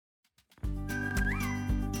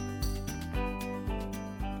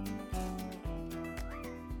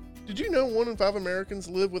Did you know 1 in 5 Americans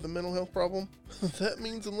live with a mental health problem? That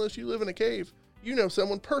means unless you live in a cave, you know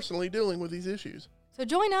someone personally dealing with these issues. So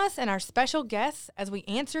join us and our special guests as we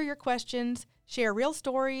answer your questions, share real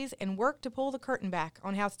stories, and work to pull the curtain back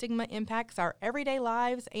on how stigma impacts our everyday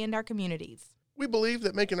lives and our communities. We believe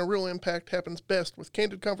that making a real impact happens best with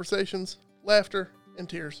candid conversations, laughter, and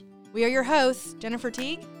tears. We are your hosts, Jennifer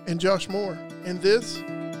Teague and Josh Moore, and this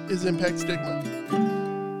is Impact Stigma.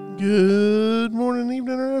 Good morning,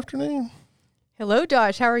 evening, or afternoon. Hello,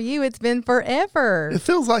 Josh. How are you? It's been forever. It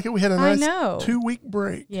feels like it. We had a nice 2-week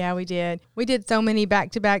break. Yeah, we did. We did so many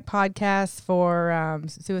back-to-back podcasts for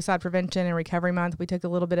Suicide Prevention and Recovery Month. We took a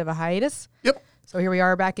little bit of a hiatus. Yep. So here we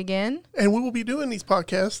are back again. And we will be doing these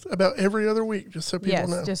podcasts about every other week, just so people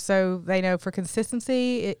know. Yes, just so they know for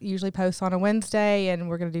consistency. It usually posts on a Wednesday, and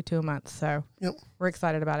we're going to do 2 a month. So we're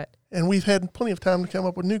excited about it. And we've had plenty of time to come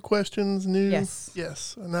up with new questions,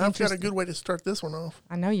 Yes. And I've got a good way to start this one off.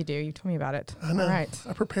 I know you do. You told me about it. I know. All right.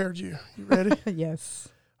 I prepared you. You ready? Yes.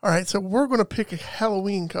 All right. So we're going to pick a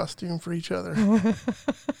Halloween costume for each other.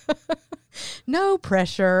 No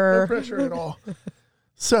pressure. No pressure at all.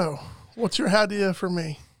 So what's your idea for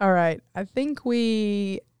me? All right. I think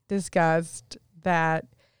we discussed that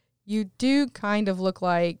you do kind of look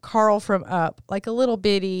like Carl from Up, like the little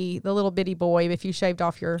bitty boy if you shaved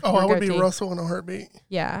off your I would goatee. be Russell in a heartbeat.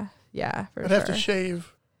 Yeah, for I'd have to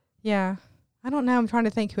shave. Yeah. I don't know. I'm trying to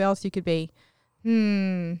think who else you could be.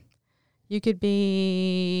 You could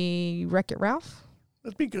be Wreck-It Ralph.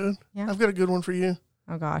 That'd be good. Yeah. I've got a good one for you.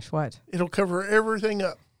 Oh, gosh, what? It'll cover everything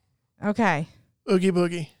up. Okay. Oogie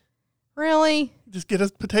Boogie. Really? Just get a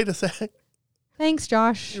potato sack. Thanks,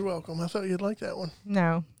 Josh. You're welcome. I thought you'd like that one.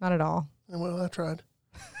 No, not at all. Well, I tried.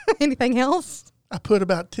 Anything else? I put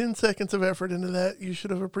about 10 seconds of effort into that. You should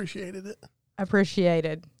have appreciated it.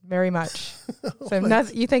 Appreciated very much. So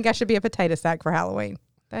you think I should be a potato sack for Halloween?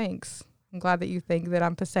 Thanks. I'm glad that you think that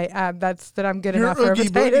I'm that I'm good enough for a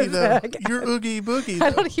potato sack. You're Oogie Boogie, though. I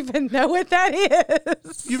don't even know what that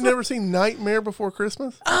is. You've never seen Nightmare Before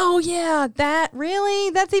Christmas? Oh, yeah.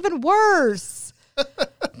 That's even worse.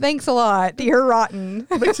 Thanks a lot. You're rotten.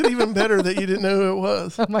 Makes it even better that you didn't know who it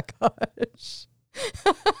was. Oh, my gosh.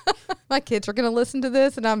 My kids are going to listen to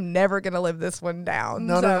this, and I'm never going to live this one down.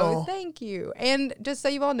 Not at all. Thank you. And just so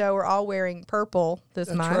you all know, we're all wearing purple this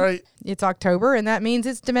month. That's right. It's October, and that means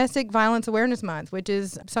it's Domestic Violence Awareness Month, which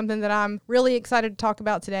is something that I'm really excited to talk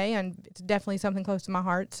about today, and it's definitely something close to my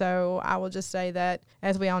heart. So I will just say that,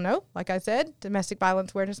 as we all know, like I said, Domestic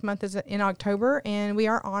Violence Awareness Month is in October, and we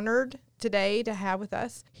are honored today to have with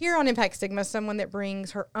us here on Impact Stigma someone that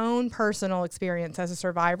brings her own personal experience as a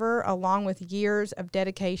survivor, along with years of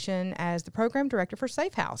dedication as the program director for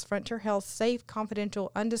Safe House, Frontier Health's safe,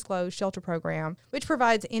 confidential, undisclosed shelter program, which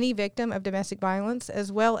provides any victim of domestic violence,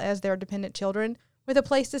 as well as their dependent children, with a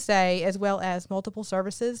place to stay, as well as multiple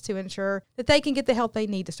services to ensure that they can get the help they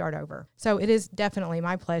need to start over. So it is definitely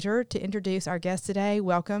my pleasure to introduce our guest today.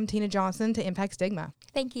 Welcome, Tina Johnson, to Impact Stigma.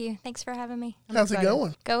 Thank you. Thanks for having me. How's it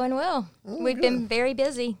going? Going well. We've been very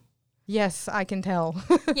busy. Yes, I can tell.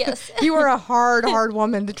 Yes. You are a hard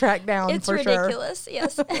woman to track down, it's for ridiculous. Sure.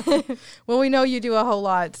 Yes. Well, we know you do a whole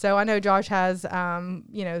lot. So I know Josh has,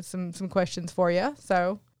 some questions for you.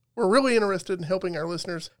 So we're really interested in helping our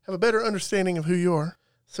listeners have a better understanding of who you are.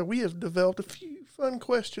 So we have developed a few fun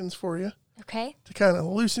questions for you. Okay. To kind of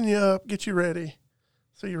loosen you up, get you ready.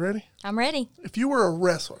 So you ready? I'm ready. If you were a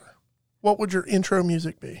wrestler, what would your intro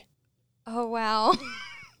music be? Oh, wow.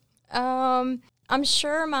 I'm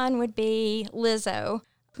sure mine would be Lizzo.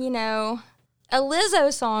 You know, a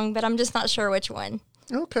Lizzo song, but I'm just not sure which one.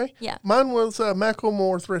 Okay. Yeah. Mine was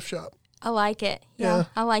Macklemore Thrift Shop. I like it. Yeah.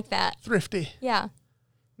 I like that. Thrifty. Yeah.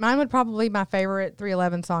 Mine would probably be my favorite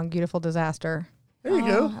 311 song, Beautiful Disaster. There you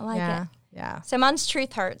go. I like it. Yeah. So mine's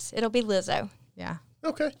Truth Hurts. It'll be Lizzo. Yeah.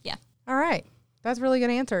 Okay. Yeah. All right. That's really good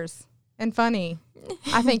answers. And funny.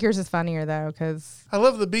 I think yours is funnier, though, because I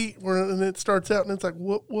love the beat and it starts out and it's like,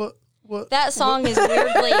 what? That song is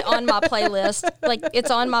weirdly on my playlist. Like,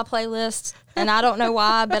 it's on my playlist, and I don't know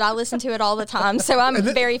why, but I listen to it all the time, so I'm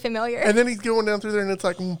very familiar. And then he's going down through there, and it's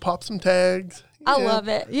like, pop some tags. I love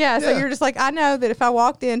it. Yeah, so you're just like, I know that if I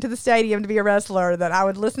walked into the stadium to be a wrestler, that I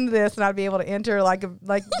would listen to this, and I'd be able to enter like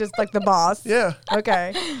the boss. Yeah.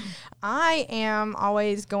 Okay. I am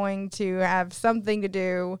always going to have something to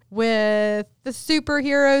do with the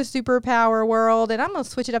superpower world, and I'm going to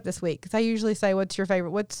switch it up this week because I usually say, what's the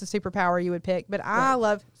superpower you would pick? But I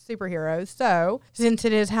love superheroes. So since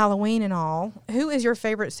it is Halloween and all, who is your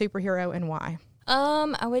favorite superhero and why?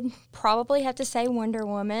 I would probably have to say Wonder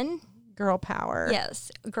Woman. Girl power.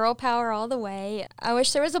 Yes, girl power all the way. I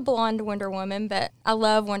wish there was a blonde Wonder Woman, but I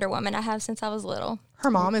love Wonder Woman. I have since I was little.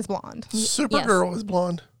 Her mom is blonde. Supergirl is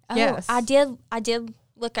blonde. Oh, Yes. I did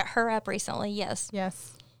look at her up recently. Yes.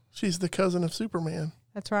 Yes, She's the cousin of Superman.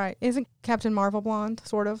 that's right. Isn't Captain Marvel blonde,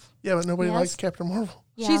 sort of? Yeah, but nobody Yes. likes Captain Marvel.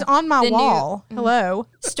 Yeah. She's on my The new- wall. Hello.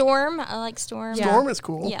 Storm. I like Storm. Yeah. Storm is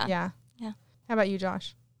cool. Yeah. Yeah. Yeah. How about you,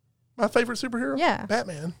 Josh? My favorite superhero? Yeah.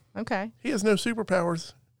 Batman. Okay. He has no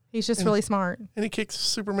superpowers, He's just And- really smart. and he kicks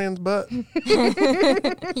Superman's butt.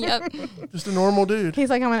 Yep. Just a normal dude. He's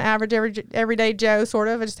like, I'm an average everyday Joe, sort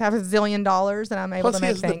of. I just have $1 zillion and I'm able Plus, to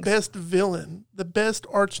he make has things. the best villain. The best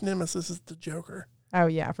arch nemesis is the Joker. Oh,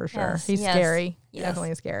 yeah, for sure. Yes, He's yes, scary. yes.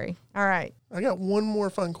 Definitely scary. All right. I got one more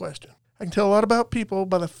fun question. I can tell a lot about people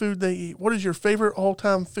by the food they eat. What is your favorite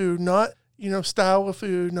all-time food? Not, style of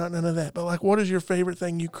food, not none of that. But, like, what is your favorite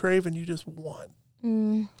thing you crave and you just want?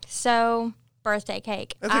 So, birthday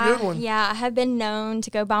cake. That's a good one. Yeah, I have been known to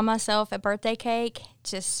go buy myself a birthday cake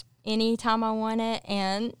just anytime I want it,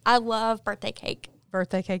 and I love birthday cake.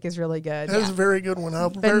 Birthday cake is really good. That is a very good one.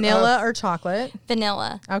 Vanilla or chocolate?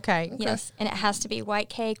 Vanilla. Okay. Yes, and it has to be white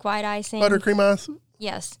cake, white icing. Buttercream ice.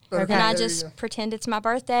 Yes. Okay, And I there you just go. pretend it's my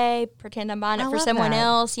birthday, pretend I'm buying it I for love someone that.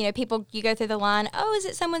 else. People, you go through the line, oh, is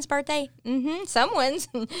it someone's birthday? Mm-hmm, someone's.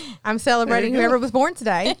 I'm celebrating There you go. whoever was born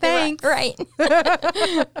today. Thanks. Right.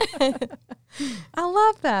 I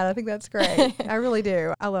love that. I think that's great. I really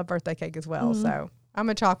do. I love birthday cake as well. So I'm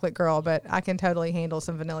a chocolate girl, but I can totally handle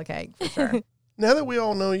some vanilla cake for sure. Now that we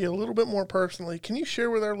all know you a little bit more personally, can you share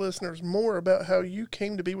with our listeners more about how you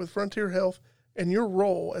came to be with Frontier Health and your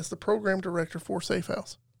role as the program director for Safe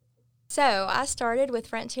House? So I started with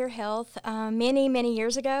Frontier Health many, many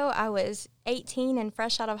years ago. I was 18 and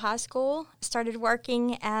fresh out of high school. Started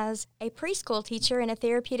working as a preschool teacher in a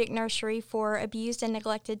therapeutic nursery for abused and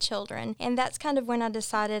neglected children. And that's kind of when I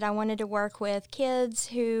decided I wanted to work with kids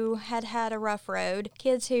who had had a rough road,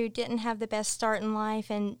 kids who didn't have the best start in life,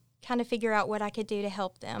 and kind of figure out what I could do to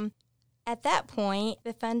help them. At that point,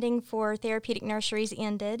 the funding for therapeutic nurseries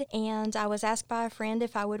ended, and I was asked by a friend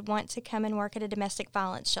if I would want to come and work at a domestic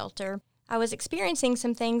violence shelter. I was experiencing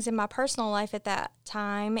some things in my personal life at that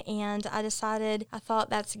time, and I thought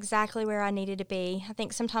that's exactly where I needed to be. I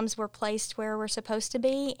think sometimes we're placed where we're supposed to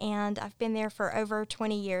be, and I've been there for over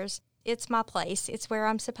 20 years. It's my place. It's where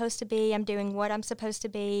I'm supposed to be. I'm doing what I'm supposed to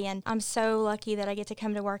be, and I'm so lucky that I get to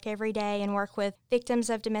come to work every day and work with victims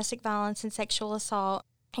of domestic violence and sexual assault,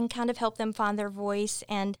 and kind of help them find their voice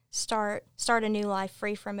and start a new life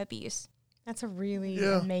free from abuse. That's a really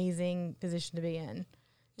Yeah. amazing position to be in.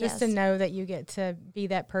 Just Yes. to know that you get to be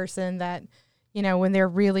that person that, when they're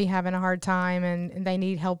really having a hard time and they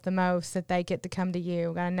need help the most, that they get to come to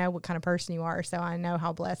you. I know what kind of person you are, so I know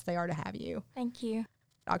how blessed they are to have you. Thank you.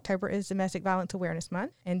 October is Domestic Violence Awareness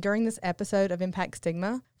Month, and during this episode of Impact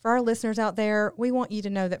Stigma, for our listeners out there, we want you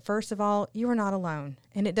to know that first of all, you are not alone,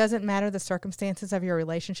 and it doesn't matter the circumstances of your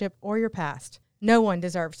relationship or your past. No one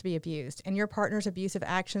deserves to be abused, and your partner's abusive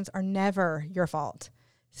actions are never your fault.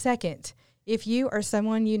 Second, if you or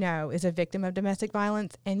someone you know is a victim of domestic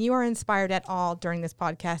violence and you are inspired at all during this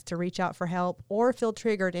podcast to reach out for help or feel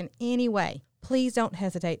triggered in any way, please don't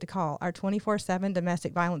hesitate to call our 24/7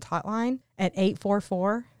 domestic violence hotline at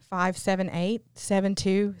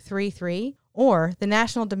 844-578-7233 or the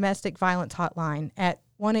National Domestic Violence Hotline at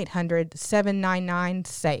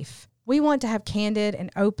 1-800-799-SAFE. We want to have candid and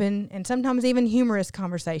open and sometimes even humorous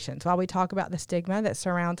conversations while we talk about the stigma that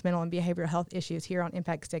surrounds mental and behavioral health issues here on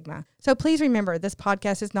Impact Stigma. So please remember, this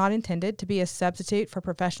podcast is not intended to be a substitute for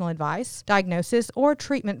professional advice, diagnosis, or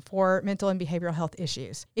treatment for mental and behavioral health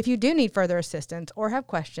issues. If you do need further assistance or have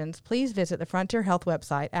questions, please visit the Frontier Health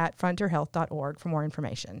website at frontierhealth.org for more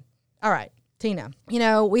information. All right. Tina,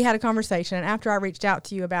 we had a conversation, and after I reached out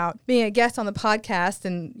to you about being a guest on the podcast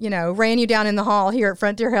and, ran you down in the hall here at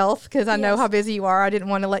Frontier Health because I know Yes. how busy you are. I didn't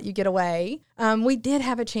want to let you get away. We did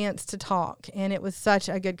have a chance to talk, and it was such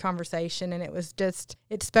a good conversation, and it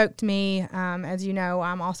spoke to me. As you know,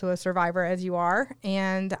 I'm also a survivor, as you are,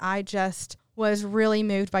 and I just was really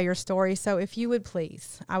moved by your story. So if you would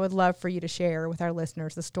please, I would love for you to share with our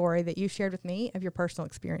listeners the story that you shared with me of your personal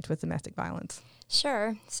experience with domestic violence.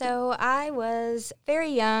 Sure. So I was very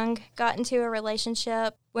young, got into a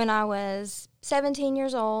relationship when I was 17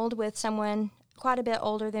 years old with someone quite a bit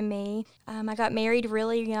older than me. I got married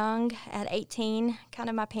really young at 18. Kind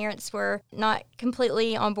of my parents were not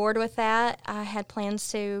completely on board with that. I had plans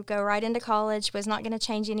to go right into college, was not going to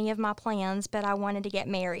change any of my plans, but I wanted to get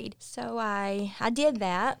married. So I did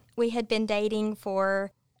that. We had been dating for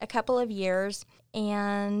a couple of years,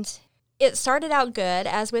 and it started out good.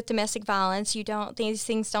 As with domestic violence, these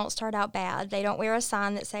things don't start out bad. They don't wear a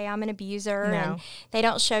sign that say I'm an abuser, No. and they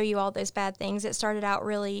don't show you all those bad things. It started out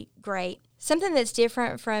really great. Something that's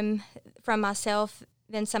different from myself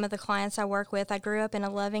than some of the clients I work with. I grew up in a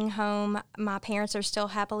loving home. My parents are still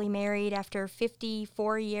happily married after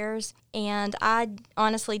 54 years, and I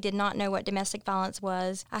honestly did not know what domestic violence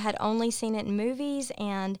was. I had only seen it in movies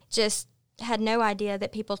and just had no idea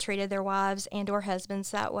that people treated their wives and or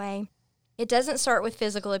husbands that way. It doesn't start with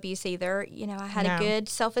physical abuse either. I had a good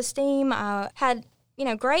self-esteem. I had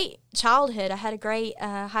great childhood. I had a great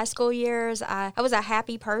high school years. I was a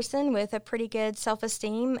happy person with a pretty good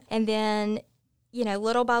self-esteem. And then,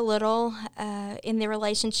 little by little in the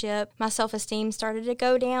relationship, my self-esteem started to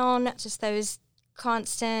go down. Just those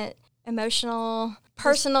constant emotional,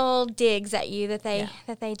 personal digs at you that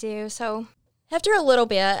they do. So after a little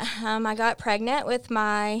bit, I got pregnant with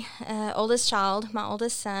my oldest child, my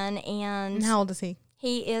oldest son. And how old is he?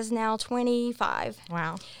 He is now 25.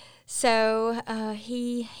 Wow. So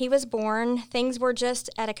he was born. Things were just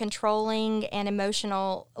at a controlling and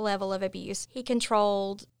emotional level of abuse. He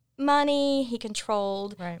controlled money. He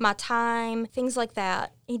controlled my time, things like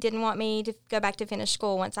that. He didn't want me to go back to finish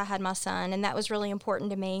school once I had my son, and that was really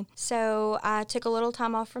important to me. So I took a little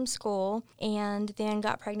time off from school and then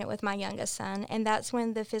got pregnant with my youngest son, and that's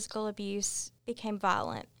when the physical abuse became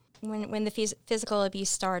violent, when the physical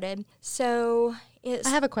abuse started. So I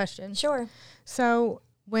have a question. Sure. So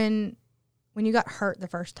when you got hurt the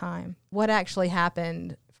first time, what actually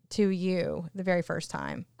happened to you the very first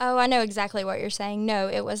time? Oh, I know exactly what you're saying. No,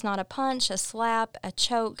 it was not a punch, a slap, a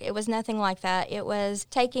choke. It was nothing like that. It was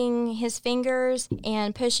taking his fingers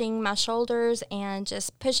and pushing my shoulders and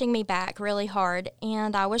just pushing me back really hard.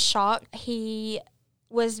 And I was shocked. He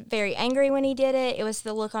was very angry when he did it. It was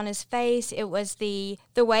the look on his face. It was the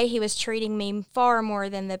way he was treating me far more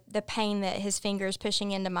than the pain that his fingers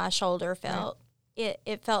pushing into my shoulder felt. Right.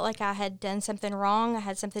 It felt like I had done something wrong. I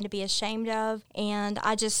had something to be ashamed of. And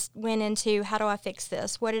I just went into, how do I fix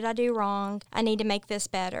this? What did I do wrong? I need to make this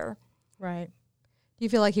better. Right. Do you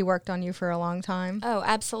feel like he worked on you for a long time? Oh,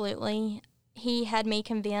 absolutely. He had me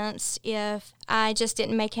convinced if I just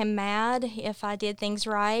didn't make him mad, if I did things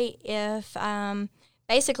right,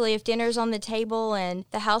 basically, if dinner's on the table and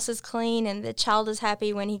the house is clean and the child is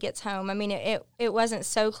happy when he gets home. I mean, it wasn't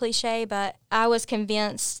so cliche, but I was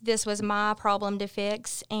convinced this was my problem to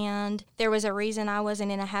fix, and there was a reason I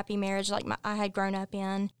wasn't in a happy marriage like I had grown up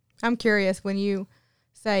in. I'm curious, when you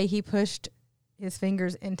say he pushed his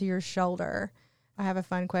fingers into your shoulder, I have a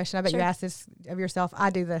fun question. I bet you ask this of yourself. I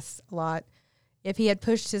do this a lot. If he had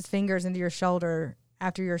pushed his fingers into your shoulder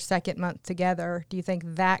after your second month together, do you think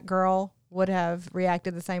that girl would have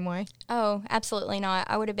reacted the same way? Oh, absolutely not.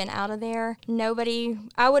 I would have been out of there.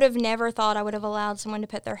 I would have never thought I would have allowed someone to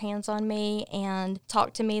put their hands on me and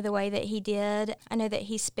talk to me the way that he did. I know that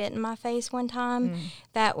he spit in my face one time.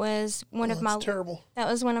 That was terrible. That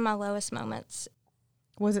was one of my lowest moments.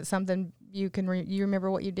 Was it something you remember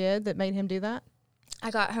what you did that made him do that? I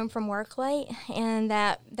got home from work late, and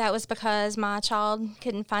that was because my child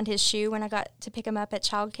couldn't find his shoe when I got to pick him up at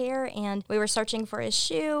childcare, and we were searching for his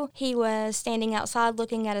shoe. He was standing outside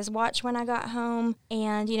looking at his watch when I got home,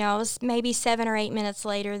 and, I was maybe 7 or 8 minutes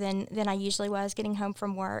later than I usually was getting home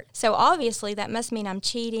from work. So obviously that must mean I'm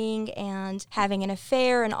cheating and having an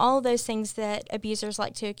affair and all of those things that abusers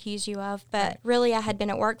like to accuse you of. But really, I had been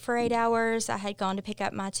at work for 8 hours. I had gone to pick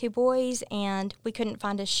up my 2 boys, and we couldn't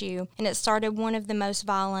find a shoe. And it started one of the most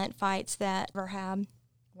violent fights that I've ever had.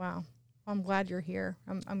 Wow. I'm glad you're here.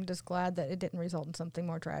 I'm just glad that it didn't result in something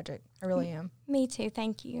more tragic. I really am. Me too.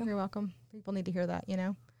 Thank you. You're welcome. People need to hear that,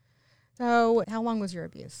 So how long was your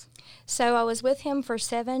abuse? So I was with him for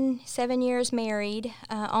 7 years married,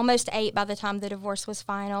 almost 8 by the time the divorce was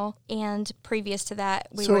final. And previous to that,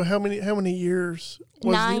 how many years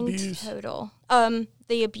was 9 the abuse? Total.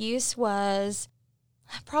 The abuse was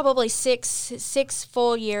probably six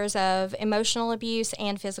full years of emotional abuse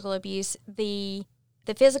and physical abuse. The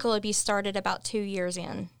physical abuse started about 2 years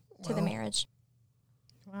in to the marriage.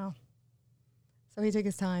 Wow. So he took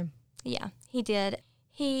his time. Yeah, he did.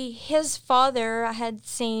 His father, I had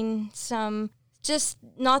seen some, just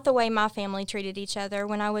not the way my family treated each other.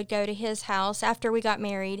 When I would go to his house after we got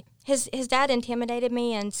married, his dad intimidated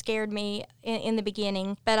me and scared me in the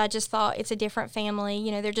beginning, but I just thought it's a different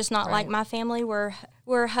family. They're just not like my family.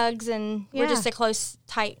 We're hugs, and we're just a close,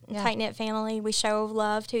 tight-knit family. We show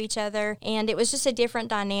love to each other, and it was just a different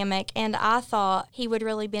dynamic, and I thought he would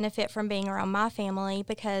really benefit from being around my family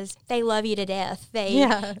because they love you to death.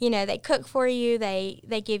 They cook for you.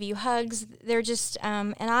 They give you hugs. They're just,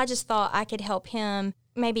 and I just thought I could help him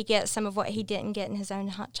maybe get some of what he didn't get in his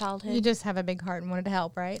own childhood. You just have a big heart and wanted to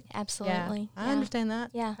help, right? Absolutely. Yeah. I understand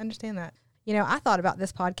that. Yeah. I understand that. You know, I thought about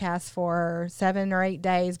this podcast for 7 or 8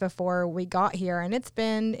 days before we got here, and it's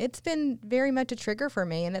been very much a trigger for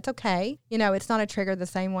me, and it's okay. You know, it's not a trigger the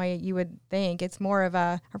same way you would think. It's more of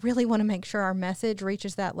I really want to make sure our message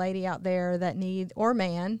reaches that lady out there that needs, or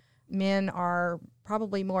man. Men are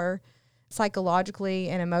probably more psychologically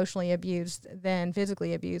and emotionally abused than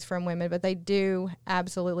physically abused from women, but they do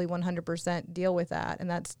absolutely 100% deal with that. And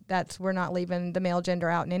that's we're not leaving the male gender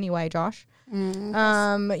out in any way, Josh.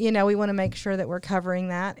 Mm-hmm. You know, we want to make sure that we're covering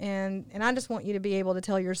that. And I just want you to be able to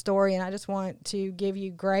tell your story, and I just want to give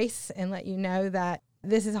you grace and let you know that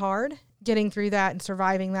this is hard. Getting through that and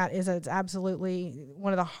surviving that is absolutely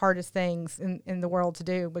one of the hardest things in the world to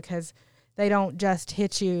do, because they don't just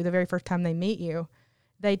hit you the very first time they meet you.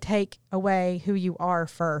 They take away who you are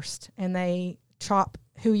first, and they chop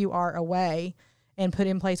who you are away and put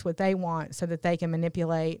in place what they want so that they can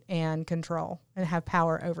manipulate and control and have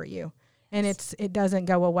power over you. And it doesn't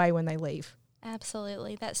go away when they leave.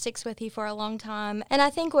 Absolutely. That sticks with you for a long time. And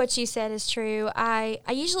I think what you said is true. I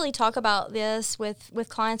usually talk about this with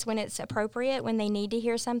clients when it's appropriate, when they need to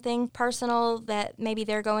hear something personal that maybe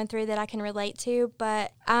they're going through that I can relate to.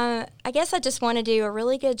 But I guess I just want to do a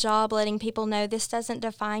really good job letting people know this doesn't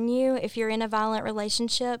define you. If you're in a violent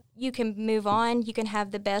relationship, you can move on. You can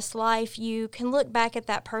have the best life. You can look back at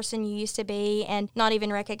that person you used to be and not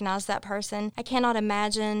even recognize that person. I cannot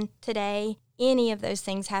imagine today any of those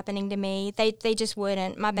things happening to me. They just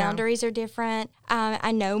wouldn't. My boundaries are different.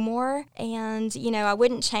 I know more, and you know, I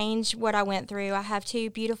wouldn't change what I went through. I have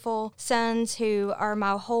 2 beautiful sons who are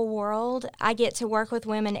my whole world. I get to work with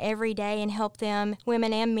women every day and help them,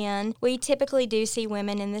 women and men. We typically do see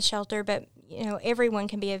women in the shelter, but you know, everyone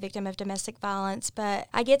can be a victim of domestic violence. But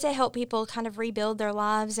I get to help people kind of rebuild their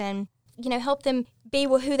lives and, you know, help them be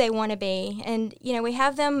who they want to be. And, you know, we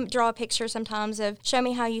have them draw a picture sometimes of, show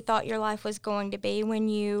me how you thought your life was going to be when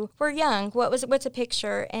you were young. What's a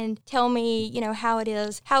picture? And tell me, you know, how it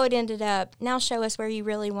is, how it ended up. Now show us where you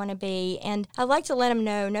really want to be. And I like to let them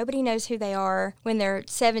know nobody knows who they are when they're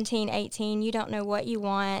 17, 18. You don't know what you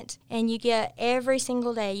want. And you get every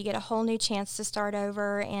single day, you get a whole new chance to start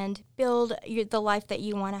over and build the life that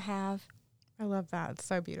you want to have. I love that. It's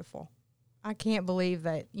so beautiful. I can't believe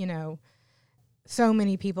that, you know, so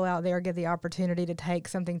many people out there get the opportunity to take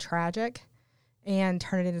something tragic and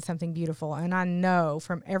turn it into something beautiful. And I know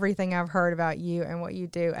from everything I've heard about you and what you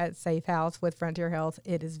do at Safe House with Frontier Health,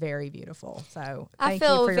 it is very beautiful. So I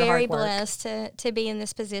feel very blessed to be in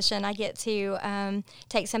this position. I get to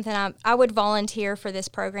take something I would volunteer for this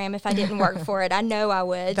program if I didn't work for it. I know I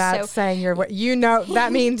would. That's saying you're, you know,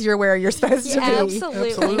 that means you're where you're supposed to be.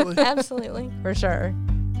 Absolutely. Absolutely. For sure.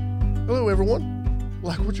 Hello, everyone.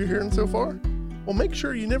 Like what you're hearing so far? Well, make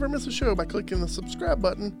sure you never miss a show by clicking the subscribe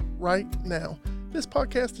button right now. This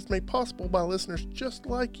podcast is made possible by listeners just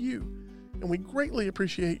like you, and we greatly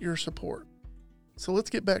appreciate your support. So let's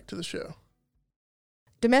get back to the show.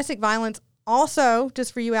 Domestic violence, also,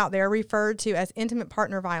 just for you out there, referred to as intimate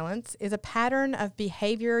partner violence, is a pattern of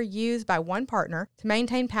behavior used by one partner to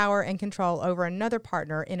maintain power and control over another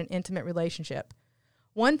partner in an intimate relationship.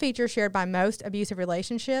 One feature shared by most abusive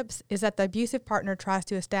relationships is that the abusive partner tries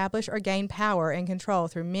to establish or gain power and control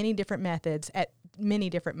through many different methods at many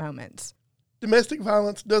different moments. Domestic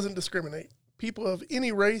violence doesn't discriminate. People of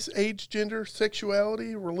any race, age, gender,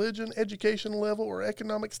 sexuality, religion, education level, or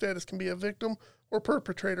economic status can be a victim or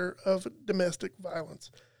perpetrator of domestic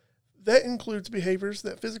violence. That includes behaviors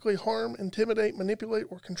that physically harm, intimidate, manipulate,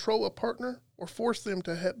 or control a partner, or force them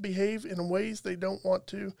to behave in ways they don't want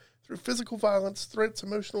to, through physical violence, threats,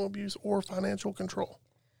 emotional abuse, or financial control.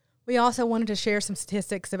 We also wanted to share some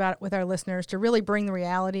statistics about it with our listeners to really bring the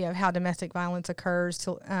reality of how domestic violence occurs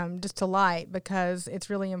to light, because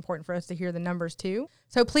it's really important for us to hear the numbers too.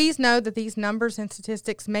 So please know that these numbers and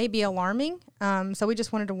statistics may be alarming. So we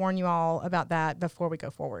just wanted to warn you all about that before we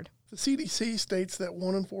go forward. The CDC states that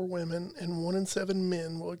 1 in 4 women and 1 in 7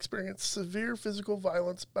 men will experience severe physical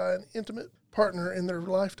violence by an intimate partner in their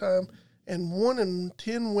lifetime, and 1 in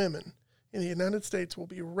 10 women in the United States will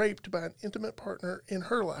be raped by an intimate partner in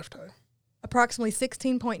her lifetime. Approximately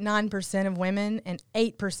 16.9% of women and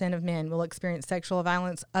 8% of men will experience sexual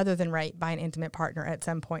violence other than rape by an intimate partner at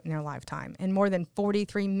some point in their lifetime. And more than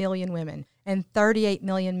 43 million women and 38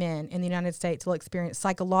 million men in the United States will experience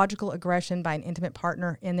psychological aggression by an intimate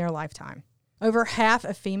partner in their lifetime. Over half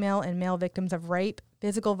of female and male victims of rape,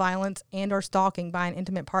 physical violence, and or stalking by an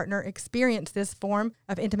intimate partner experience this form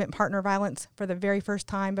of intimate partner violence for the very first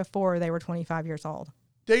time before they were 25 years old.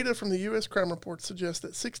 Data from the U.S. crime report suggests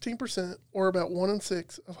that 16%, or about 1 in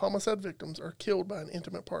 6, of homicide victims are killed by an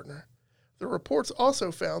intimate partner. The reports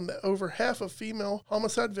also found that over half of female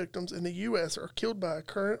homicide victims in the U.S. are killed by a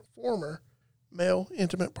current, former, male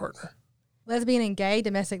intimate partner. Lesbian and gay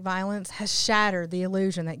domestic violence has shattered the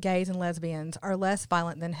illusion that gays and lesbians are less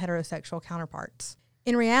violent than heterosexual counterparts.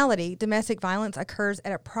 In reality, domestic violence occurs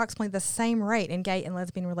at approximately the same rate in gay and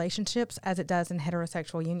lesbian relationships as it does in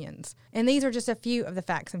heterosexual unions. And these are just a few of the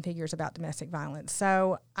facts and figures about domestic violence.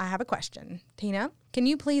 So I have a question. Tina, can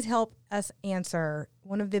you please help us answer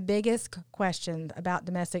one of the biggest questions about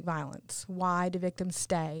domestic violence? Why do victims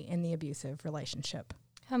stay in the abusive relationship?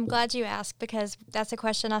 I'm glad you asked, because that's a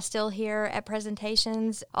question I still hear at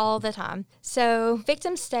presentations all the time. So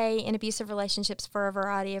victims stay in abusive relationships for a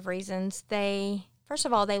variety of reasons. First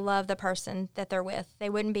of all, they love the person that they're with. They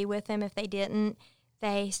wouldn't be with them if they didn't.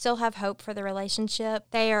 They still have hope for the relationship.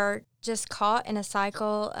 They are just caught in a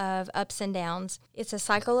cycle of ups and downs. It's a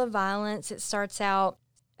cycle of violence. It starts out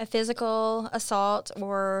a physical assault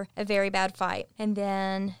or a very bad fight, and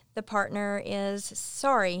then the partner is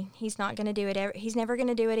sorry. He's not going to do it. He's never going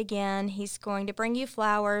to do it again. He's going to bring you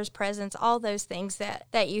flowers, presents, all those things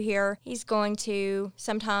that you hear. He's going to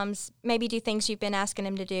sometimes maybe do things you've been asking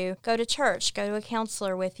him to do. Go to church, go to a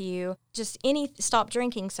counselor with you, stop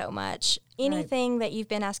drinking so much. Anything that you've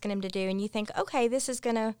been asking him to do, and you think, okay, this is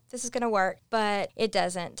gonna work, but it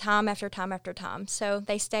doesn't. Time after time after time. So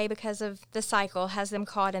they stay because of the cycle has them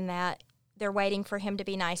caught in that. They're waiting for him to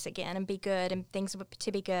be nice again and be good and things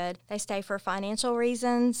to be good. They stay for financial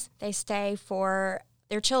reasons. They stay for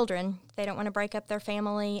their children. They don't want to break up their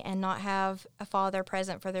family and not have a father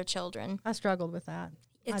present for their children. I struggled with that.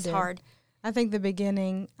 It's hard. I think the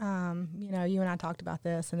beginning, you and I talked about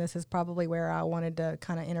this, and this is probably where I wanted to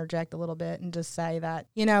kind of interject a little bit and just say that,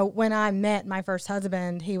 when I met my first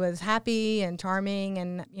husband, he was happy and charming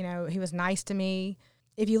and, he was nice to me.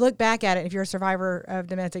 If you look back at it, if you're a survivor of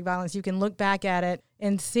domestic violence, you can look back at it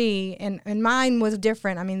and see, and mine was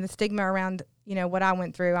different. I mean, the stigma around, what I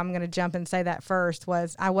went through, I'm going to jump and say that first,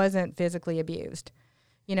 was I wasn't physically abused.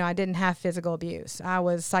 I didn't have physical abuse. I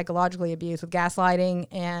was psychologically abused with gaslighting,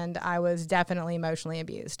 and I was definitely emotionally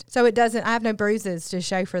abused. So I have no bruises to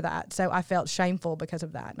show for that. So I felt shameful because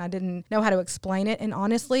of that. And I didn't know how to explain it. And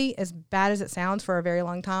honestly, as bad as it sounds, for a very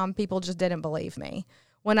long time, people just didn't believe me.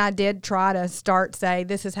 When I did try to say,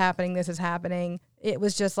 this is happening, it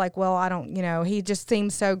was just like, well, I don't, he just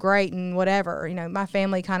seems so great and whatever. My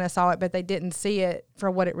family kind of saw it, but they didn't see it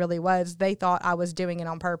for what it really was. They thought I was doing it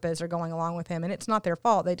on purpose or going along with him, and it's not their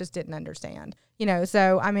fault. They just didn't understand.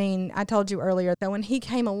 So, I told you earlier that when he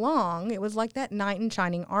came along, it was like that knight in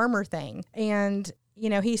shining armor thing. And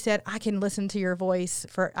he said, I could listen to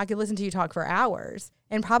you talk for hours,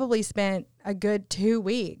 and probably spent a good 2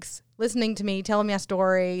 weeks listening to me, telling me a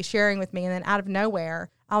story, sharing with me. And then out of nowhere,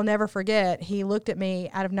 I'll never forget, he looked at me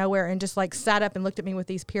out of nowhere and just sat up and looked at me with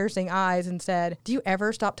these piercing eyes and said, do you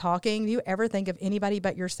ever stop talking? Do you ever think of anybody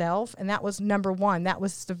but yourself? And that was number one. That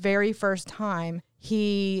was the very first time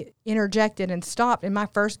he interjected and stopped. And my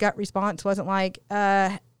first gut response wasn't like,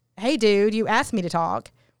 hey dude, you asked me to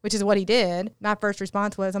talk, which is what he did. My first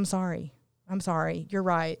response was, I'm sorry. You're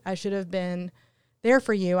right. I should have been there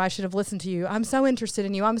for you. I should have listened to you. I'm so interested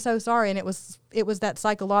in you. I'm so sorry. And it was that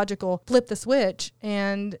psychological flip the switch.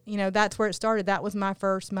 And, that's where it started. That was my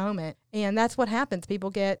first moment. And that's what happens.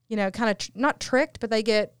 People get, kind of not tricked, but they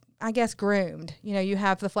get, I guess, groomed. You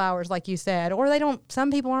have the flowers, like you said, or they don't.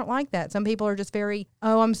 Some people aren't like that. Some people are just very,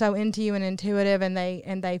 I'm so into you and intuitive, and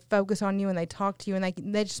they focus on you and they talk to you, and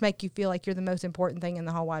they just make you feel like you're the most important thing in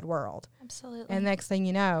the whole wide world. Absolutely. And next thing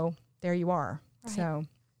you know, there you are. Right. So.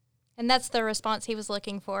 And that's the response he was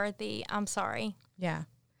looking for, the I'm sorry. Yeah.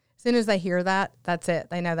 As soon as they hear that, that's it.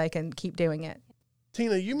 They know they can keep doing it.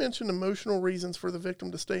 Tina, you mentioned emotional reasons for the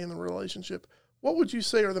victim to stay in the relationship. What would you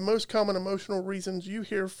say are the most common emotional reasons you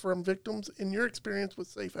hear from victims in your experience with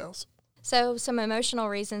Safe House? So some emotional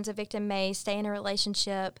reasons a victim may stay in a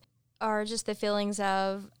relationship are just the feelings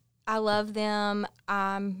of, I love them,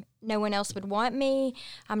 no one else would want me,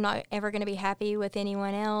 I'm not ever going to be happy with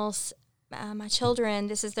anyone else. My children,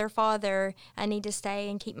 this is their father. I need to stay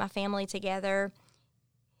and keep my family together.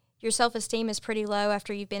 Your self-esteem is pretty low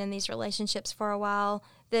after you've been in these relationships for a while.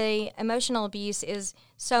 The emotional abuse is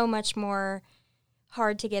so much more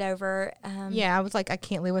hard to get over. I was like, I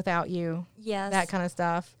can't live without you. Yes. That kind of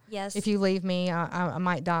stuff. Yes. If you leave me, I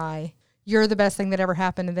might die. You're the best thing that ever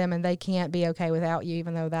happened to them, and they can't be okay without you,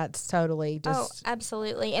 even though that's totally just... Oh,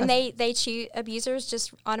 absolutely. And they choose, abusers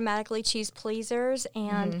just automatically choose pleasers,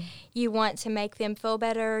 and you want to make them feel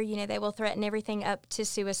better. They will threaten everything up to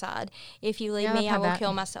suicide. If you leave me, I will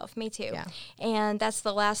kill myself. Me too. Yeah. And that's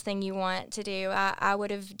the last thing you want to do. I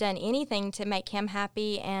would have done anything to make him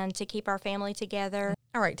happy and to keep our family together.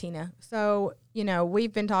 All right, Tina. So you know,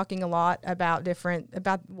 we've been talking a lot about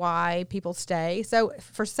why people stay. So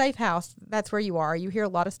for Safe House, that's where you are. You hear a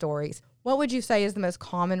lot of stories. What would you say is the most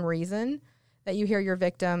common reason that you hear your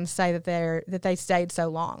victims say that they stayed so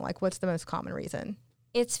long? Like, what's the most common reason?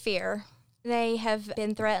 It's fear. They have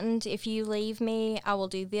been threatened. If you leave me, I will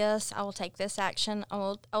do this. I will take this action. I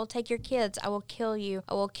will take your kids. I will kill you.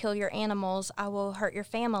 I will kill your animals. I will hurt your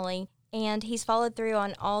family. And he's followed through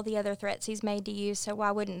on all the other threats he's made to you, so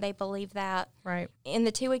why wouldn't they believe that? Right. In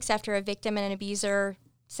the 2 weeks after a victim and an abuser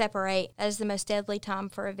separate, that is the most deadly time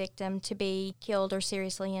for a victim to be killed or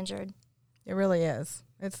seriously injured. It really is.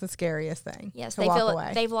 It's the scariest thing. Yes, to they walk feel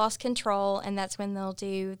away. they've lost control, and that's when they'll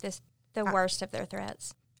do the worst of their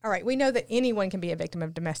threats. All right, we know that anyone can be a victim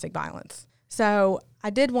of domestic violence. So I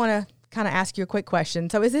did want to kind of ask you a quick question.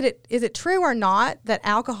 So is it true or not that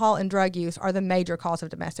alcohol and drug use are the major cause of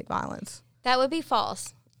domestic violence? That would be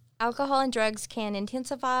false. Alcohol and drugs can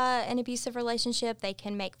intensify an abusive relationship. They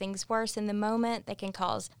can make things worse in the moment. They can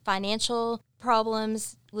cause financial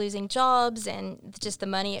problems, losing jobs, and just the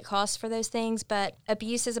money it costs for those things. But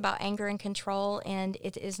abuse is about anger and control, and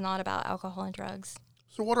it is not about alcohol and drugs.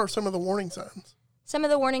 So what are some of the warning signs? Some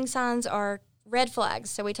of the warning signs are red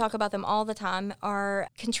flags, so we talk about them all the time, are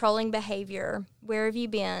controlling behavior. Where have you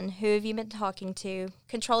been? Who have you been talking to?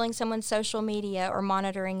 Controlling someone's social media or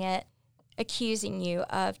monitoring it. Accusing you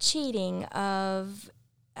of cheating, of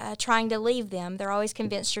trying to leave them. They're always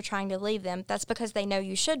convinced you're trying to leave them. That's because they know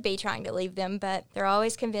you should be trying to leave them, but they're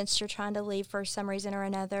always convinced you're trying to leave for some reason or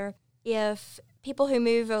another. If people who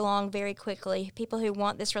move along very quickly, people who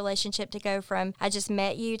want this relationship to go from I just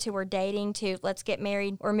met you to we're dating to let's get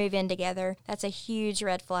married or move in together, that's a huge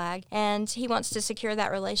red flag. And he wants to secure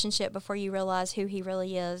that relationship before you realize who he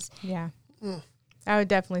really is. Yeah. I would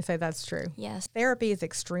definitely say that's true. Yes. Therapy is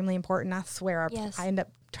extremely important. I swear, Yes. I end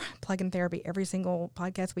up plugging therapy every single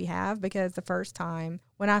podcast we have, because the first time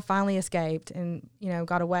when I finally escaped and,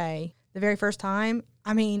 got away, the very first time,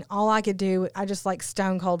 I mean, all I could do, I just like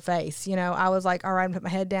stone cold face. I was like, all right, I'm gonna put my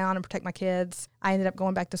head down and protect my kids. I ended up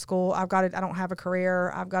going back to school. I don't have a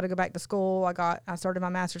career. I've got to go back to school. I started my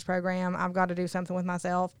master's program. I've got to do something with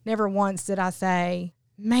myself. Never once did I say,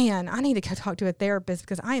 man, I need to go talk to a therapist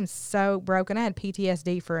because I am so broken. I had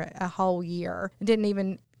PTSD for a whole year. I didn't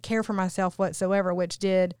even care for myself whatsoever, which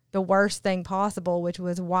did the worst thing possible, which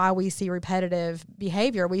was why we see repetitive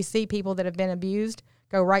behavior. We see people that have been abused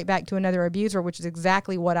go right back to another abuser, which is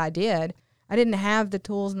exactly what I did. I didn't have the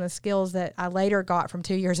tools and the skills that I later got from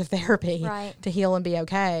 2 years of therapy to heal and be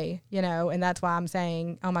okay, and that's why I'm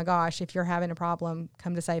saying, oh my gosh, if you're having a problem,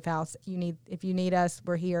 come to Safe House. If you need us,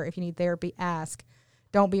 we're here. If you need therapy, ask.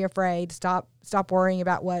 Don't be afraid. Stop worrying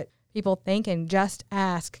about what people think and just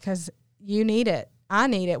ask, because you need it. I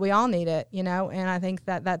need it. We all need it, and I think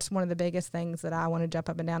that that's one of the biggest things that I want to jump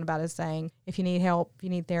up and down about, is saying, if you need help, if you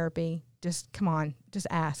need therapy, just come on, just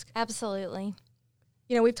ask. Absolutely.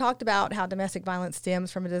 We've talked about how domestic violence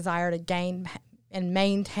stems from a desire to gain and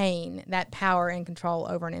maintain that power and control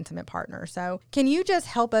over an intimate partner. So can you just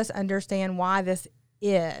help us understand why this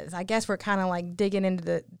is? I guess we're kind of like digging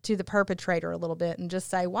into the perpetrator a little bit and just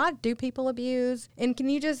say, why do people abuse? And can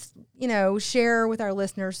you just, share with our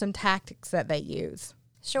listeners some tactics that they use?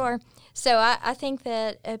 Sure. So I think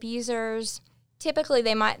that abusers, typically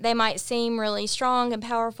they might seem really strong and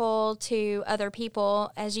powerful to other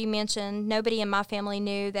people. As you mentioned, nobody in my family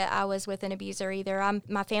knew that I was with an abuser either.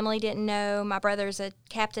 My family didn't know. My brother's a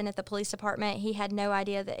captain at the police department. He had no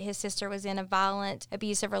idea that his sister was in a violent,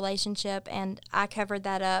 abusive relationship, and I covered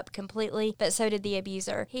that up completely, but so did the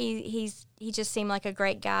abuser. He just seemed like a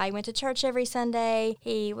great guy. He went to church every Sunday.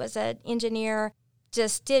 He was an engineer,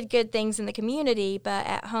 just did good things in the community, but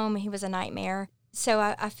at home he was a nightmare. So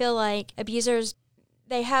I feel like abusers,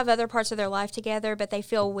 they have other parts of their life together, but they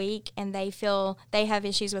feel weak and they feel they have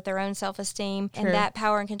issues with their own self-esteem. True. And that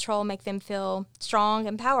power and control make them feel strong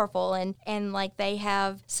and powerful, and like they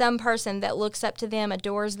have some person that looks up to them,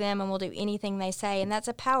 adores them, and will do anything they say. And that's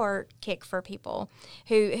a power kick for people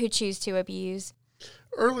who choose to abuse.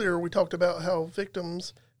 Earlier, we talked about how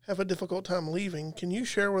victims have a difficult time leaving. Can you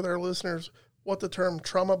share with our listeners what the term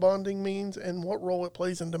trauma bonding means and what role it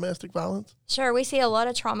plays in domestic violence? Sure. We see a lot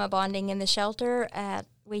of trauma bonding in the shelter.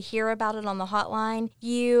 We hear about it on the hotline.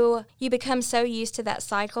 You become so used to that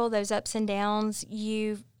cycle, those ups and downs.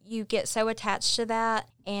 You get so attached to that,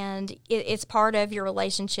 and it's part of your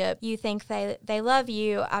relationship. You think they love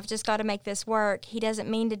you. I've just got to make this work. He doesn't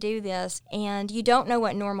mean to do this. And you don't know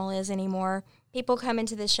what normal is anymore. People come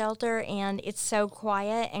into the shelter and it's so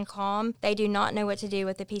quiet and calm. They do not know what to do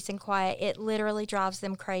with the peace and quiet. It literally drives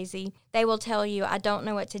them crazy. They will tell you, I don't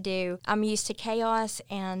know what to do. I'm used to chaos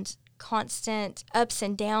and constant ups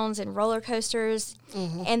and downs and roller coasters.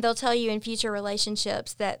 And they'll tell you in future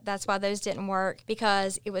relationships that that's why those didn't work,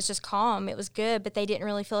 because it was just calm, it was good, but they didn't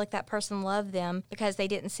really feel like that person loved them because they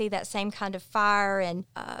didn't see that same kind of fire and,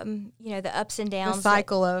 the ups and downs. The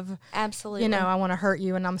cycle of, absolutely. I want to hurt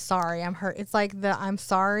you and I'm sorry, I'm hurt. It's like the I'm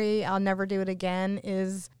sorry, I'll never do it again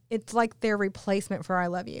it's like their replacement for I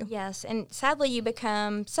love you. Yes, and sadly you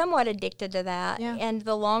become somewhat addicted to that. Yeah. And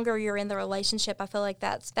the longer you're in the relationship, I feel like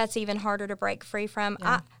that's even harder to break free from.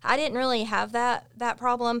 Yeah. I didn't really have that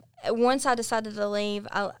problem. Once I decided to leave,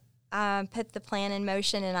 I put the plan in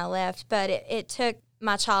motion and I left. But it took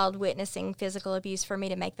my child witnessing physical abuse for me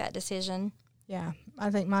to make that decision. Yeah,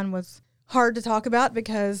 I think mine was hard to talk about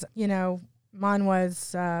because, mine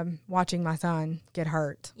was watching my son get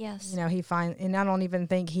hurt. Yes. And I don't even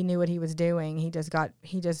think he knew what he was doing. He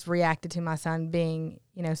just reacted to my son being,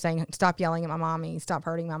 saying, stop yelling at my mommy, stop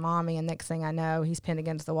hurting my mommy. And next thing I know, he's pinned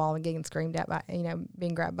against the wall and getting screamed at by,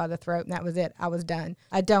 being grabbed by the throat. And that was it. I was done.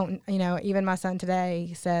 I don't, even my son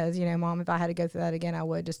today says, Mom, if I had to go through that again, I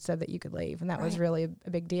would, just so that you could leave. And that was really a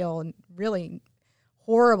big deal and really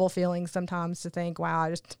horrible feeling sometimes to think,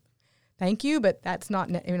 wow, thank you, but that's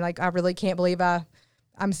not, I really can't believe I'm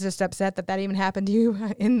just upset that even happened to you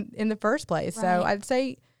in the first place. Right. So I'd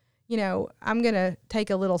say, I'm going to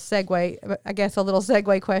take a little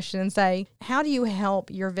segue question and say, how do you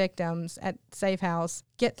help your victims at Safe House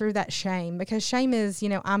get through that shame? Because shame is,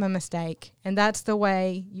 I'm a mistake. And that's the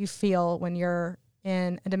way you feel when you're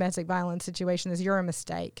in a domestic violence situation, is you're a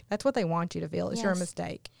mistake. That's what they want you to feel, is you're a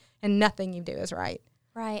mistake. And nothing you do is right.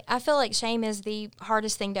 Right. I feel like shame is the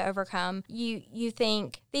hardest thing to overcome. You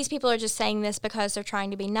think these people are just saying this because they're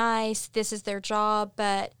trying to be nice, this is their job,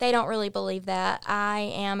 but they don't really believe that. I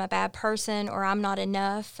am a bad person, or I'm not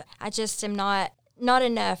enough. I just am not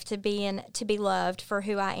enough to be loved for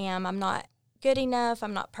who I am. I'm not good enough.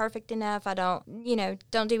 I'm not perfect enough. I don't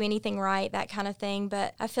do anything right, that kind of thing.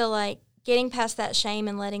 But I feel like getting past that shame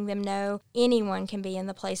and letting them know anyone can be in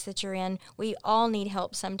the place that you're in. We all need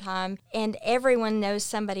help sometime, and everyone knows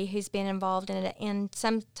somebody who's been involved in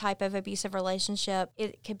some type of abusive relationship.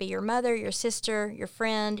 It could be your mother, your sister, your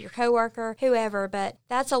friend, your coworker, whoever, but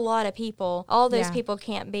that's a lot of people. All those people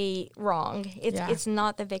can't be wrong. It's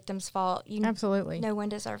not the victim's fault. Absolutely. No one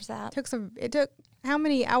deserves that. It took how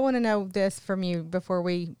many, I want to know this from you before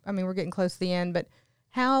we're getting close to the end, but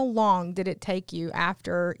how long did it take you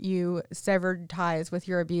after you severed ties with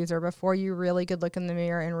your abuser before you really could look in the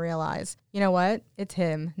mirror and realize, you know what, it's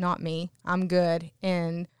him, not me. I'm good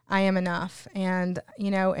and I am enough. And,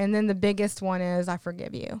 and then the biggest one is, I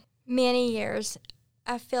forgive you. Many years.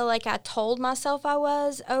 I feel like I told myself I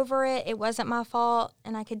was over it. It wasn't my fault.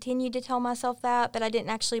 And I continued to tell myself that, but I didn't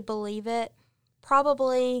actually believe it.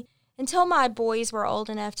 Probably until my boys were old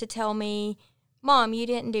enough to tell me, Mom, you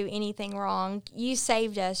didn't do anything wrong. You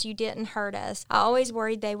saved us. You didn't hurt us. I always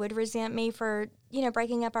worried they would resent me for,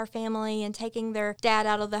 breaking up our family and taking their dad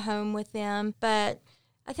out of the home with them. But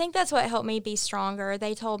I think that's what helped me be stronger.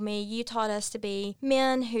 They told me, you taught us to be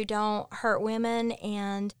men who don't hurt women,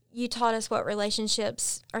 and you taught us what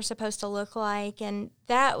relationships are supposed to look like. And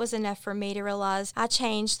that was enough for me to realize I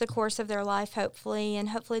changed the course of their life, hopefully, and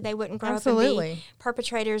hopefully they wouldn't grow up and be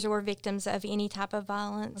perpetrators or victims of any type of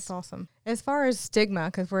violence. That's awesome. As far as stigma,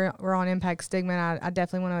 because we're on Impact Stigma, and I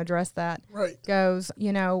definitely want to address that. Right. Goes,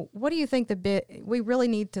 what do you think we really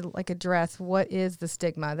need to address what is the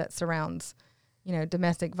stigma that surrounds,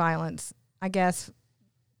 domestic violence, I guess,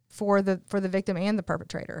 for the victim and the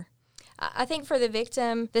perpetrator? I think for the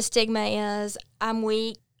victim, the stigma is, I'm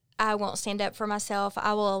weak, I won't stand up for myself,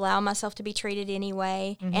 I will allow myself to be treated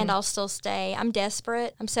anyway, and I'll still stay. I'm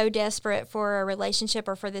desperate. I'm so desperate for a relationship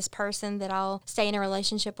or for this person that I'll stay in a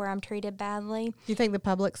relationship where I'm treated badly. Do you think the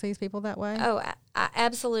public sees people that way? Oh,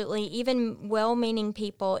 absolutely. Even well-meaning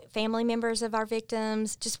people, family members of our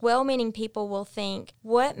victims, just well-meaning people will think,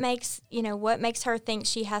 what makes her think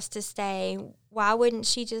she has to stay? Why wouldn't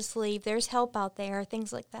she just leave? There's help out there,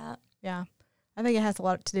 things like that. Yeah. I think it has a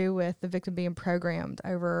lot to do with the victim being programmed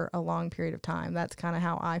over a long period of time. That's kind of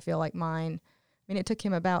how I feel like mine. I mean, it took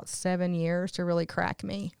him about 7 years to really crack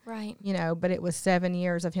me. Right. But it was 7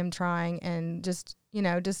 years of him trying and just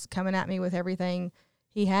coming at me with everything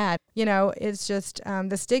he had. It's just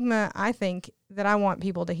the stigma, I think, that I want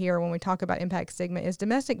people to hear when we talk about Impact Stigma is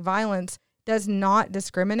domestic violence does not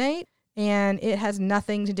discriminate. And it has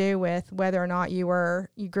nothing to do with whether or not you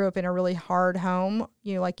grew up in a really hard home.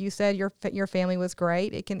 Like you said, your family was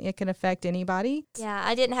great. It can affect anybody. Yeah,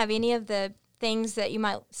 I didn't have any of the things that you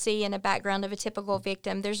might see in a background of a typical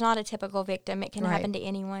victim. There's not a typical victim. It can happen to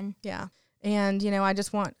anyone. Yeah. And, I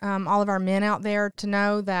just want all of our men out there to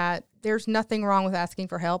know that there's nothing wrong with asking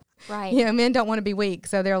for help. Right. You know, men don't want to be weak.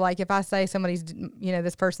 So they're like, if I say somebody's, you know,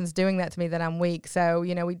 this person's doing that to me, then I'm weak. So,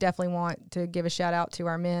 you know, we definitely want to give a shout out to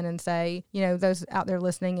our men and say, you know, those out there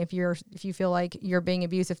listening, if you feel like you're being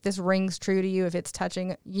abused, if this rings true to you, if it's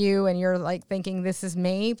touching you and you're like thinking this is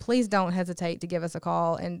me, please don't hesitate to give us a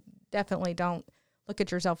call, and definitely don't look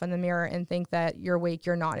at yourself in the mirror and think that you're weak.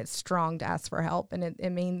 You're not. It's strong to ask for help. And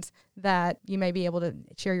it means that you may be able to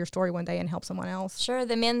share your story one day and help someone else. Sure.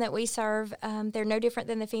 The men that we serve, they're no different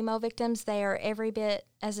than the female victims. They are every bit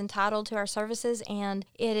as entitled to our services, and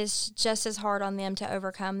it is just as hard on them to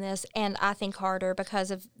overcome this. And I think harder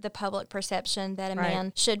because of the public perception that a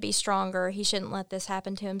man should be stronger. He shouldn't let this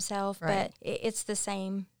happen to himself. But it's the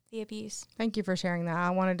same. The abuse. Thank you for sharing that. I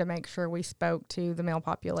wanted to make sure we spoke to the male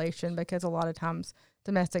population, because a lot of times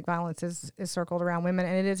domestic violence is circled around women,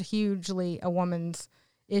 and it is hugely a woman's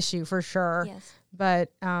issue for sure. Yes.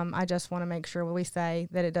 But I just want to make sure we say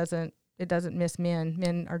that it doesn't miss men.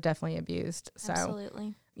 Men are definitely abused. So,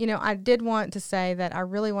 absolutely. You know, I did want to say that I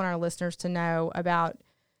really want our listeners to know about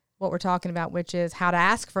what we're talking about, which is how to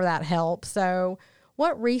ask for that help. So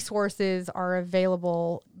what resources are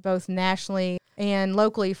available both nationally and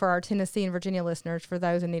locally for our Tennessee and Virginia listeners for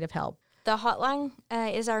those in need of help? The hotline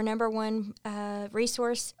is our number one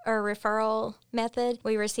resource or referral method.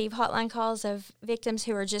 We receive hotline calls of victims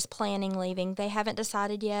who are just planning leaving. They haven't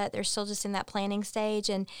decided yet. They're still just in that planning stage,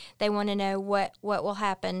 and they want to know what will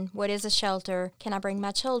happen. What is a shelter? Can I bring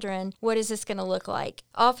my children? What is this going to look like?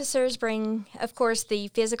 Officers bring, of course, the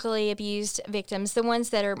physically abused victims, the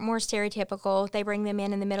ones that are more stereotypical. They bring them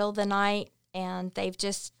in the middle of the night, and they've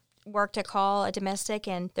just worked a call, a domestic,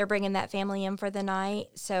 and they're bringing that family in for the night.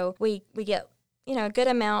 So we get, you know, a good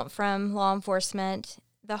amount from law enforcement.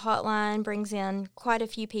 The hotline brings in quite a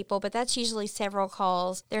few people, but that's usually several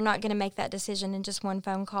calls. They're not going to make that decision in just one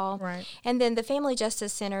phone call. Right. And then the Family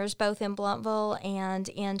Justice Centers, both in Blountville and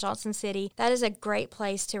in Johnson City, that is a great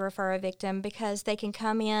place to refer a victim, because they can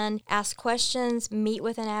come in, ask questions, meet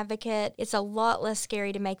with an advocate. It's a lot less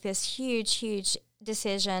scary to make this huge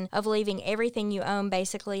decision of leaving everything you own,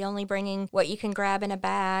 basically only bringing what you can grab in a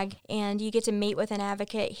bag, and you get to meet with an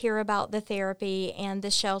advocate, hear about the therapy and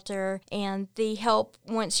the shelter and the help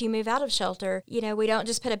once you move out of shelter. You know, we don't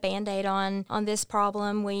just put a Band-Aid on this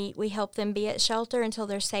problem. We help them be at shelter until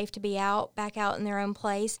they're safe to be back out in their own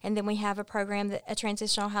place, and then we have a program, a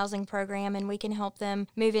transitional housing program, and we can help them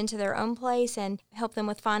move into their own place and help them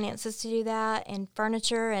with finances to do that, and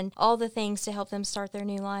furniture and all the things to help them start their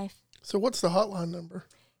new life. So what's the hotline number?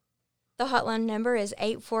 The hotline number is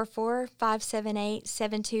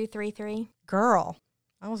 844-578-7233. Girl,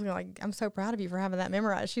 I was like, I'm so proud of you for having that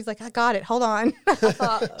memorized. She's like, I got it. Hold on.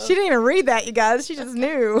 She didn't even read that, you guys. She just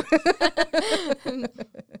knew.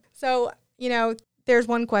 So, you know, there's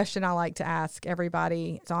one question I like to ask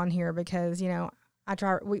everybody that's on here, because, you know,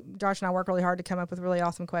 Josh and I work really hard to come up with really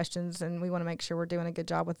awesome questions, and we want to make sure we're doing a good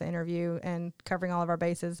job with the interview and covering all of our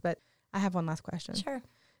bases. But I have one last question. Sure.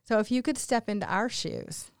 So if you could step into our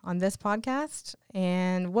shoes on this podcast,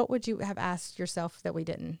 and what would you have asked yourself that we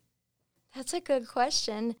didn't? That's a good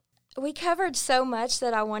question. We covered so much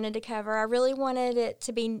that I wanted to cover. I really wanted it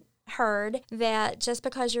to be heard that just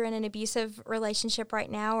because you're in an abusive relationship right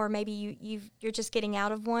now, or maybe you're just getting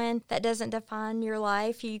out of one, that doesn't define your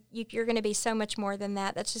life. You're going to be so much more than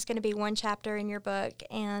that. That's just going to be one chapter in your book,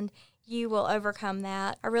 and you will overcome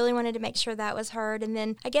that. I really wanted to make sure that was heard. And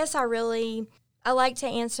then I guess I like to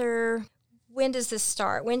answer, when does this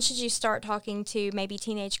start? When should you start talking to maybe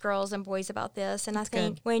teenage girls and boys about this? And I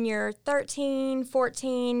think when you're 13,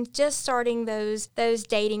 14, just starting those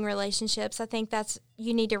dating relationships, I think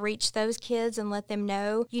you need to reach those kids and let them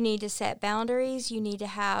know. You need to set boundaries. You need to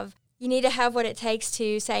have what it takes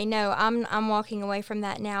to say, no, I'm walking away from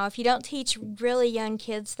that now. If you don't teach really young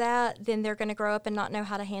kids that, then they're going to grow up and not know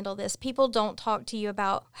how to handle this. People don't talk to you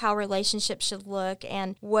about how relationships should look,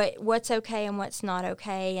 and what's okay and what's not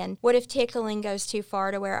okay, and what if tickling goes too far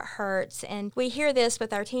to where it hurts. And we hear this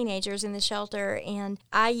with our teenagers in the shelter, and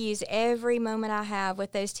I use every moment I have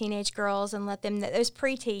with those teenage girls and let them know, those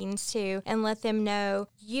preteens too, and let them know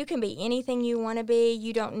you can be anything you want to be.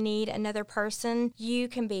 You don't need another person. You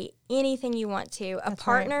can be anything you want to. A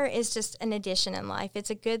partner is just an addition in life. It's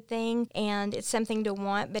a good thing, and it's something to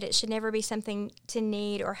want, but it should never be something to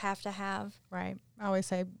need or have to have. Right. I always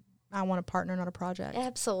say, I want a partner, not a project.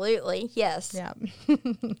 Absolutely. Yes. Yeah.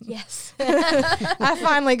 Yes. I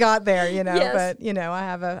finally got there, you know, yes. But you know, I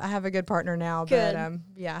have a good partner now, good. But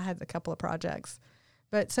I had a couple of projects.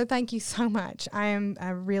 But so thank you so much. I'm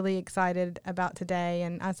really excited about today,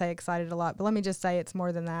 and I say excited a lot, but let me just say it's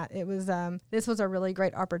more than that. It was this was a really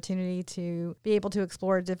great opportunity to be able to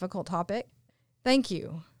explore a difficult topic. Thank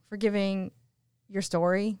you for giving your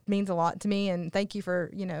story. It means a lot to me. And thank you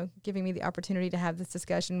for, giving me the opportunity to have this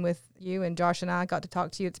discussion with you. And Josh and I got to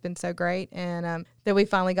talk to you. It's been so great. And that we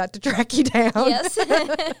finally got to track you down. Yes.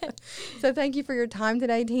 So thank you for your time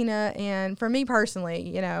today, Tina. And for me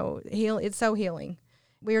personally, it's so healing.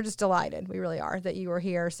 We are just delighted. We really are that you were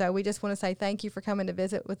here. So we just want to say thank you for coming to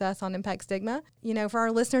visit with us on Impact Stigma. For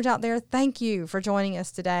our listeners out there, thank you for joining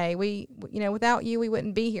us today. We, without you, we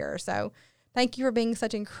wouldn't be here. So thank you for being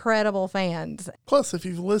such incredible fans. Plus, if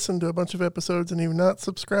you've listened to a bunch of episodes and you've not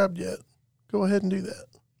subscribed yet, go ahead and do that.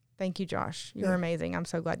 Thank you, Josh. You're amazing. I'm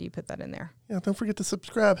so glad you put that in there. Yeah, don't forget to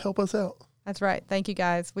subscribe. Help us out. That's right. Thank you,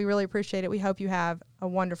 guys. We really appreciate it. We hope you have a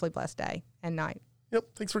wonderfully blessed day and night. Yep.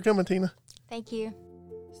 Thanks for coming, Tina. Thank you.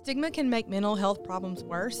 Stigma can make mental health problems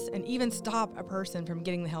worse and even stop a person from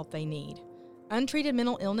getting the help they need. Untreated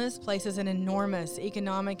mental illness places an enormous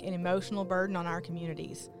economic and emotional burden on our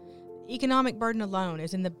communities. The economic burden alone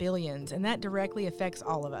is in the billions, and that directly affects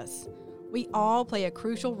all of us. We all play a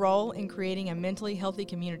crucial role in creating a mentally healthy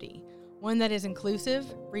community, one that is inclusive,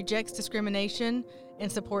 rejects discrimination, and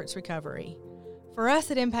supports recovery. For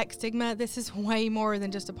us at Impact Stigma, this is way more than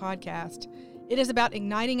just a podcast. It is about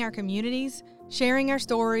igniting our communities, sharing our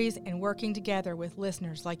stories, and working together with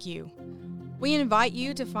listeners like you. We invite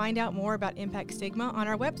you to find out more about Impact Stigma on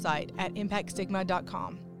our website at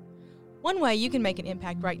impactstigma.com. One way you can make an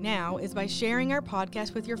impact right now is by sharing our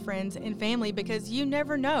podcast with your friends and family, because you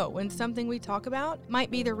never know when something we talk about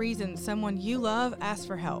might be the reason someone you love asks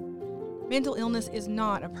for help. Mental illness is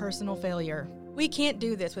not a personal failure. We can't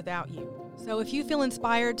do this without you. So if you feel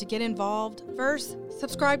inspired to get involved, first,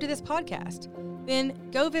 subscribe to this podcast. Then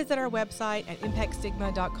go visit our website at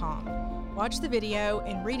impactstigma.com. Watch the video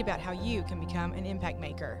and read about how you can become an impact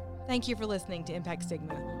maker. Thank you for listening to Impact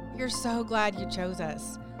Stigma. We're so glad you chose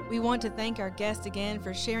us. We want to thank our guests again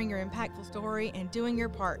for sharing your impactful story and doing your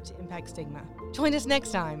part to impact stigma. Join us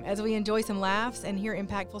next time as we enjoy some laughs and hear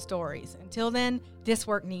impactful stories. Until then, this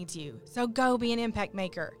work needs you. So go be an impact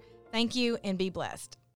maker. Thank you and be blessed.